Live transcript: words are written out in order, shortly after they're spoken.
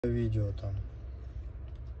Видео там.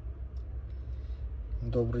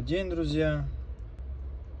 Добрый день, друзья.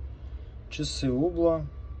 Часы Hublot,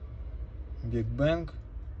 Big Bang,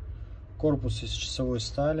 корпус из часовой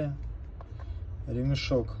стали,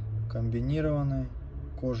 ремешок комбинированный,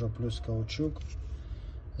 кожа плюс каучук.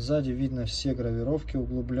 Сзади видно все гравировки,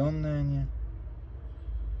 углубленные они.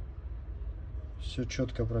 Все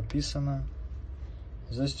четко прописано.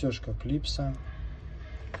 Застежка клипса.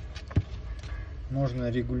 Можно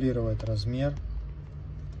регулировать размер.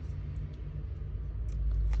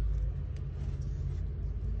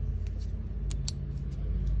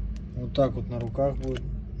 Вот так вот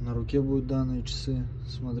на руке будут данные часы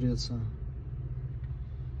смотреться.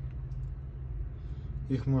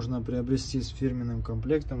 Их можно приобрести с фирменным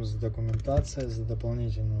комплектом, с документацией, за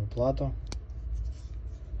дополнительную плату.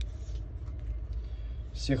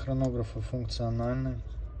 Все хронографы функциональны.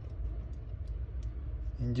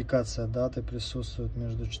 Индикация даты присутствует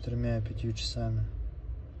между 4 и 5 часами.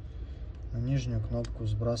 На нижнюю кнопку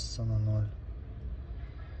сбрасывается на 0.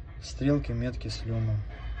 Стрелки, метки с люмом.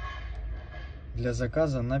 Для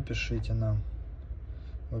заказа напишите нам.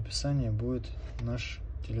 В описании будет наш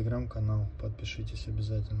телеграм-канал. Подпишитесь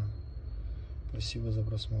обязательно. Спасибо за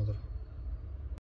просмотр.